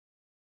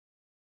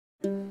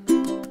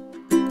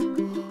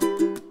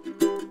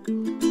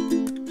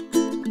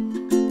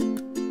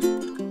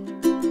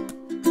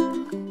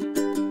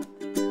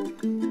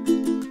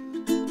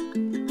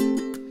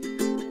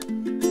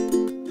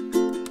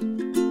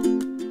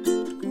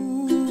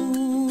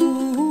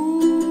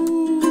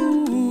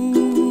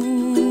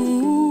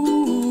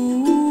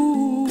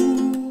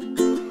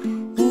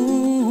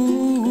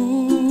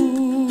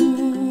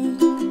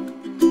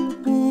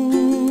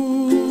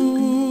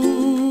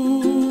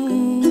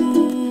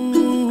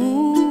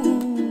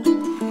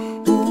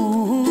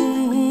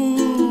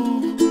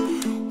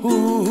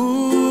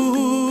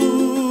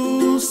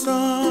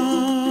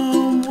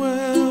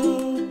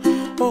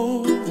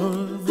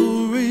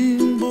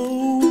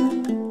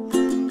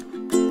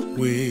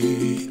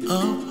way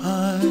up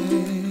high,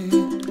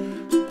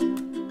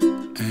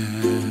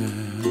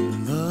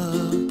 and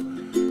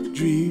the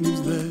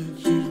dreams that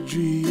you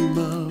dream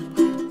of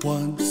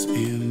once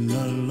in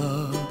a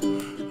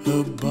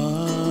lullaby.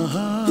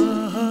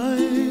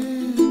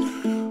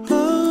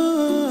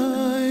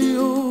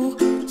 Oh,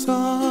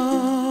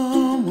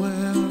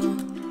 somewhere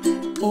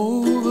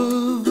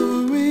over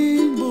the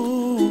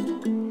rainbow,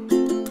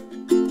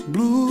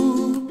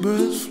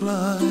 bluebirds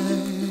fly.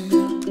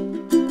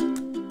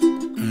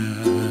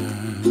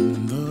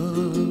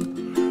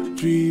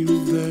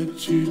 Dreams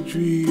that you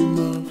dream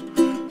of,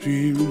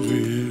 dreams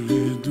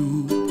really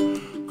do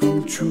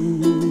come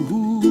true.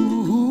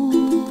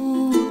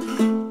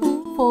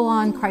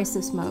 Full-on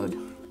crisis mode.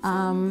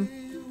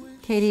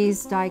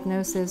 Katie's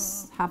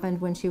diagnosis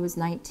happened when she was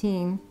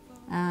 19,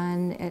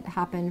 and it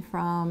happened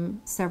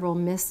from several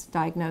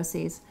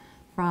misdiagnoses,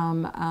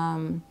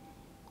 from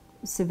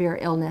severe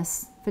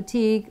illness,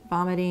 fatigue,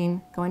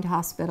 vomiting, going to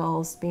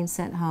hospitals, being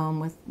sent home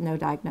with no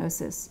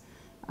diagnosis.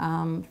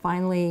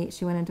 Finally,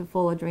 she went into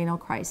full adrenal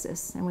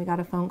crisis, and we got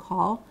a phone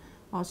call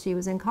while she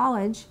was in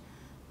college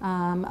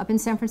up in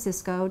San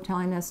Francisco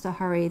telling us to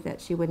hurry,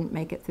 that she wouldn't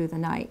make it through the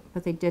night,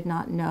 but they did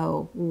not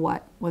know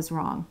what was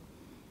wrong.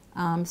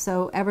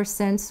 So ever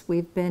since,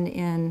 we've been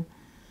in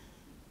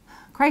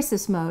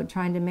crisis mode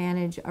trying to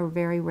manage a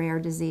very rare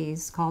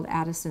disease called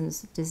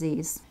Addison's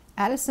disease.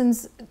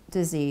 Addison's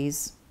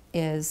disease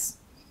is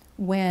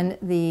when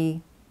the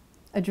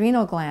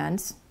adrenal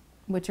glands,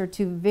 which are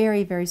two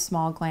very, very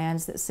small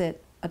glands that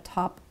sit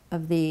atop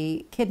of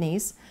the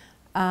kidneys,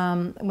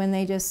 when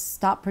they just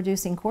stop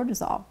producing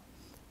cortisol.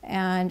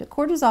 And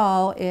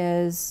cortisol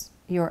is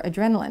your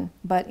adrenaline,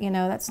 but you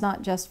know, that's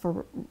not just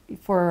for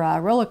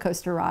roller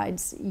coaster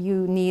rides.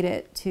 You need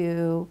it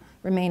to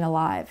remain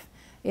alive.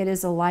 It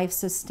is a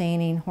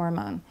life-sustaining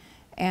hormone,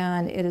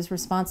 and it is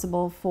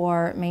responsible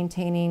for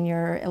maintaining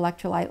your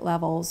electrolyte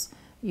levels,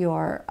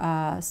 your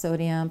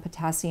sodium,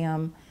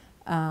 potassium,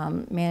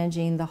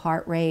 managing the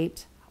heart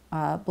rate,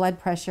 blood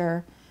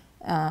pressure,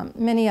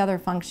 many other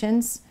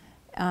functions.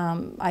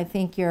 I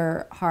think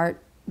your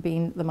heart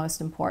being the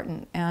most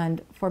important.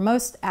 And for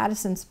most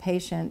Addison's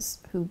patients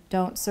who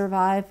don't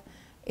survive,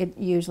 it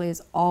usually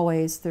is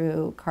always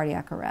through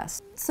cardiac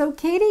arrest. So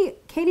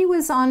Katie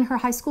was on her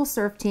high school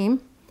surf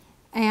team,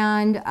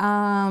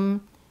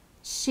 and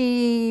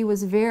she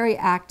was very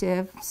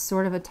active,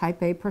 sort of a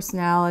type A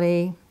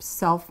personality,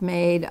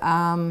 self-made,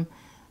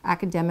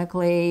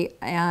 academically,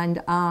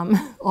 and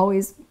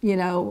always, you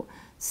know,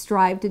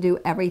 strived to do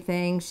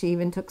everything. She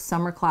even took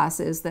summer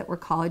classes that were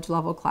college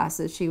level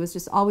classes. She was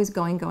just always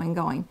going.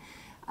 But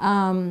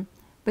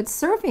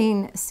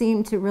surfing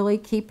seemed to really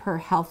keep her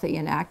healthy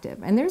and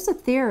active. And there's a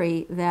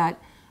theory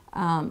that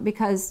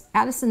because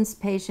Addison's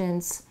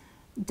patients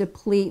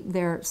deplete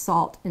their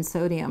salt and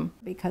sodium,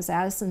 because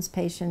Addison's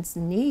patients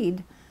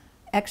need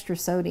extra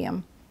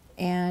sodium,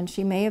 and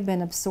she may have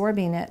been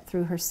absorbing it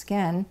through her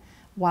skin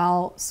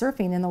while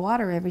surfing in the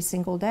water every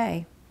single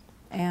day.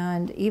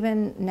 And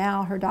even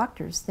now her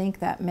doctors think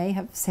that may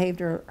have saved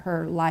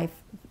her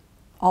life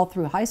all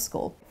through high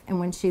school. And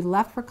when she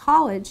left for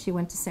college, she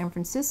went to San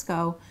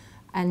Francisco,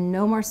 and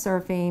no more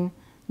surfing,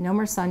 no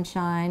more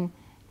sunshine,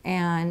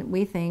 and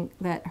we think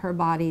that her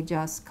body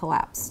just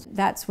collapsed.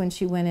 That's when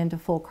she went into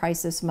full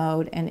crisis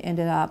mode and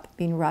ended up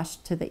being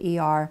rushed to the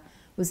ER,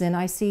 was in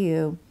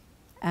ICU,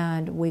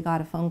 and we got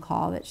a phone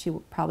call that she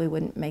probably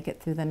wouldn't make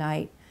it through the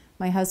night.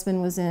 My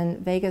husband was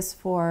in Vegas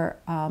for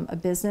a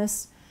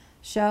business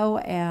show,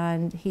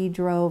 and he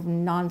drove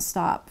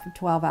nonstop for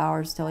 12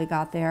 hours till he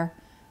got there.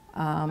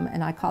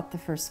 And I caught the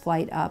first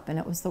flight up, and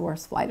it was the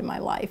worst flight of my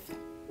life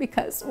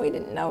because we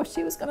didn't know if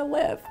she was going to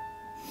live.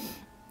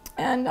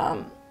 And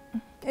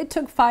it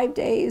took 5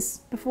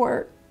 days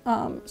before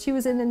she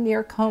was in a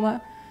near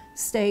coma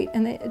state,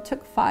 and it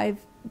took 5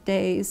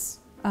 days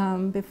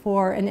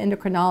before an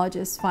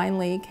endocrinologist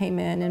finally came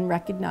in and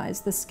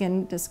recognized the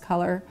skin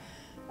discoloring.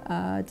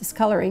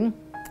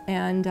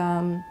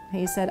 And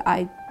he said,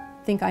 "I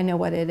think I know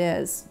what it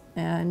is."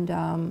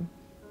 And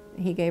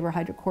he gave her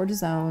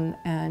hydrocortisone,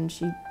 and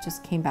she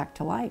just came back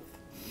to life.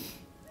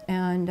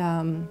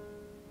 And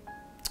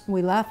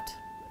we left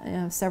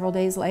several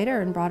days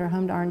later and brought her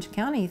home to Orange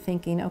County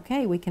thinking,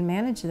 okay, we can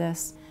manage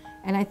this.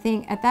 And I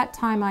think at that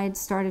time I had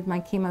started my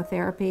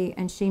chemotherapy,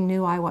 and she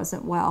knew I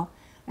wasn't well,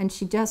 and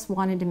she just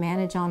wanted to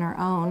manage on her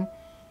own,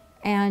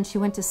 and she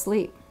went to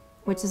sleep,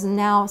 which is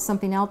now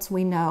something else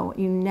we know.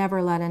 You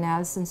never let an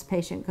Addison's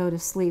patient go to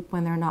sleep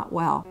when they're not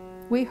well.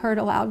 We heard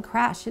a loud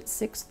crash at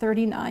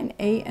 6:39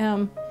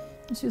 a.m.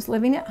 She was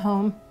living at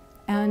home,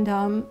 and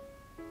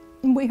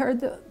we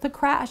heard the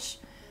crash.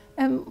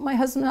 And my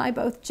husband and I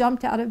both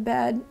jumped out of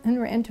bed and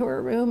ran to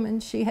her room,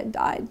 and she had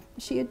died.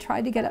 She had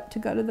tried to get up to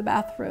go to the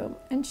bathroom,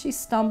 and she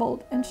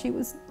stumbled, and she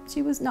was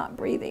not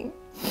breathing.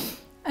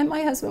 And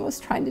my husband was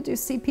trying to do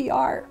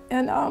CPR,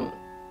 and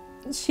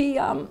she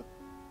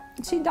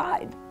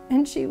died.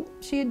 And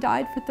she had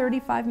died for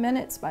 35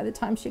 minutes by the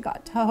time she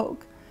got to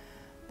Hoag.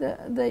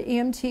 The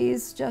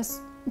EMTs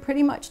just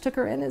pretty much took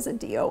her in as a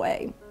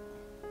DOA.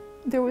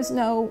 There was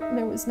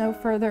no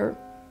further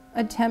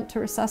attempt to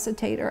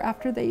resuscitate her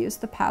after they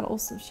used the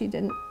paddles, so she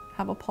didn't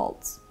have a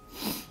pulse.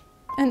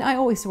 And I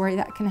always worry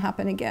that can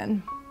happen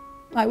again.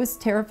 I was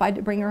terrified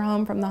to bring her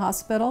home from the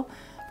hospital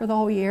for the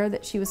whole year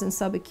that she was in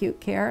subacute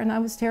care, and I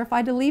was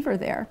terrified to leave her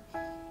there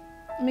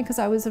because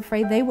I was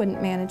afraid they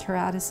wouldn't manage her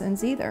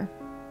Addison's either.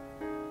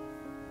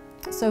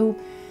 So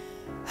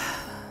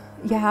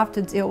you have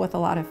to deal with a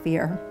lot of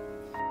fear.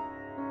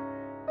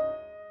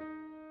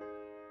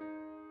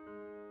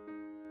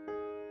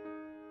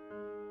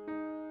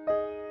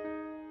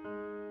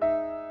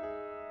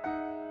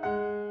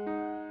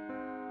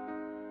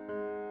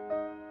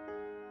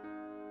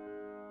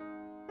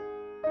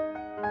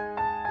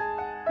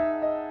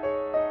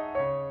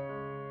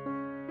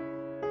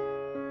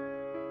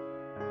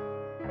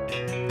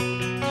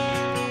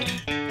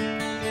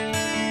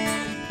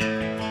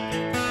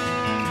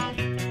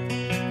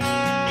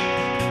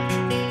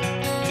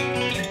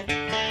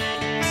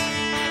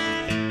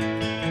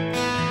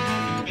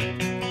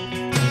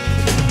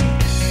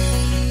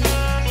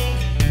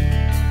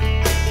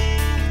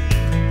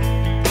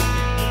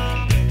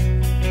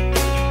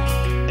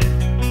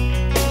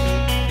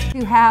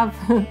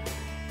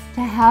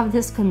 To have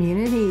this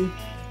community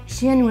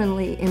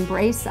genuinely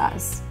embrace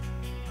us,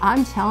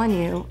 I'm telling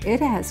you, it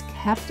has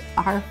kept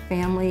our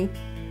family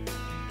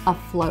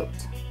afloat.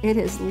 It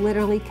has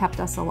literally kept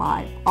us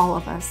alive, all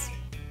of us.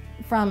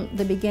 From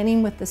the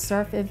beginning with the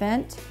surf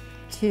event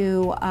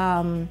to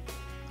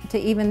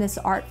even this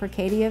Art for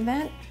Katie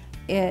event,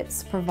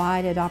 it's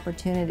provided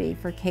opportunity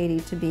for Katie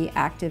to be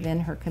active in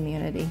her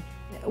community.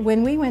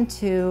 When we went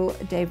to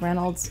Dave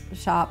Reynolds'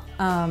 shop,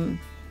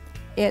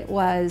 it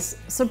was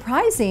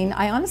surprising.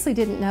 I honestly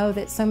didn't know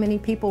that so many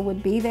people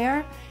would be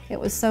there. It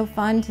was so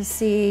fun to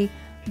see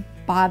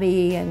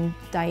Bobby and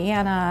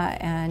Diana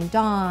and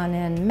Dawn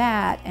and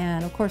Matt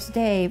and of course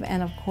Dave,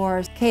 and of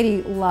course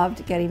Katie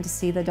loved getting to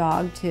see the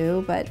dog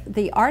too, but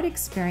the art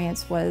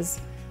experience was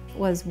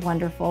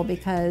wonderful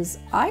because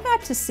I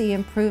got to see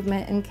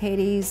improvement in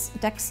Katie's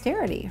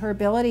dexterity, her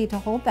ability to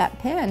hold that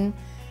pen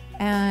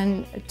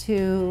and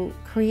to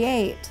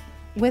create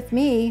with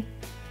me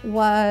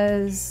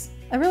was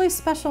a really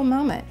special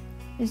moment.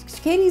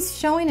 Katie's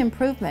showing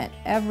improvement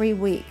every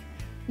week.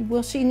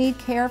 Will she need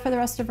care for the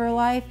rest of her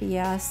life?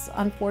 Yes,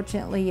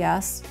 unfortunately,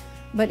 yes.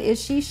 But is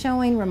she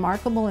showing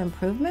remarkable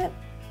improvement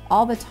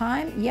all the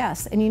time?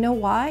 Yes, and you know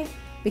why?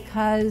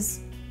 Because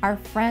our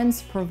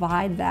friends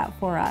provide that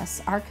for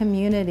us, our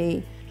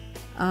community.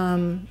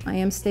 I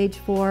am stage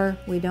 4,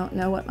 we don't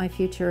know what my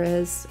future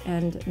is,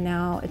 and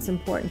now it's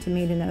important to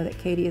me to know that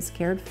Katie is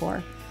cared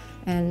for.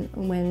 And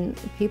when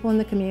people in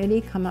the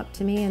community come up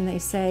to me and they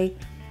say,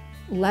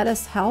 let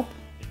us help,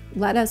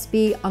 let us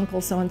be Uncle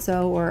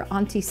so-and-so or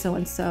Auntie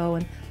so-and-so,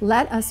 and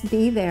let us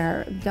be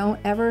there, don't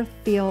ever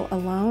feel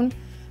alone,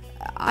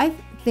 I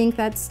think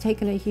that's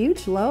taken a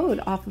huge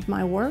load off of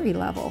my worry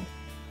level.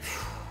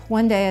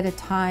 One day at a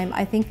time.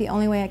 I think the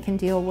only way I can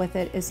deal with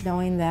it is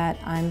knowing that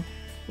I'm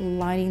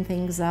lining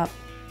things up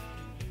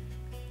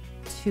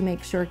to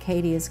make sure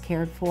Katie is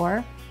cared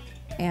for,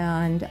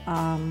 and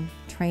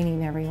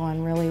training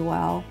everyone really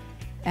well,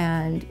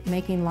 and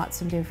making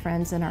lots of new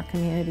friends in our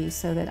community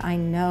so that I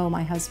know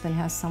my husband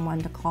has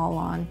someone to call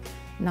on,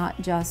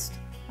 not just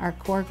our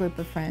core group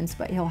of friends,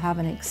 but he'll have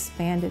an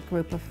expanded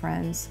group of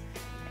friends.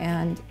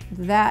 And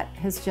that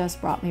has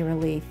just brought me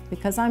relief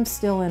because I'm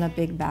still in a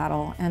big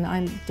battle and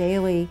I'm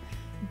daily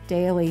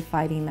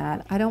fighting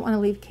that. I don't want to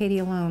leave Katie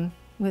alone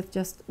with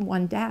just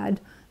one dad,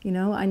 you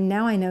know, and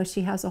now I know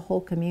she has a whole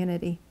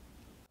community.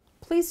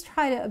 Please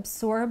try to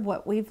absorb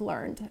what we've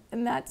learned,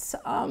 and that's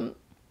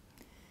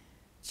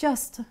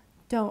just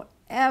don't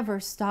ever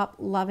stop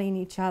loving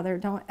each other.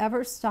 Don't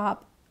ever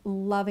stop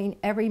loving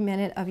every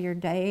minute of your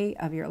day,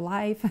 of your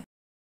life.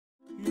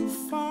 You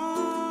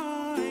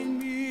find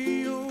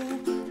me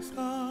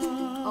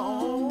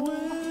somewhere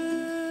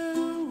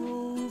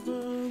over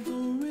the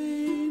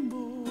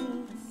rainbow.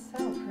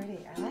 So pretty.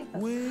 I like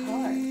those Way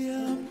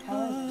colors. up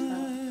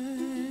high.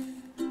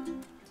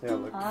 Yeah,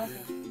 look.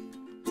 Awesome.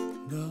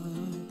 The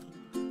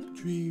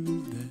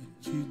dreams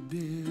that you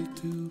dare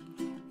to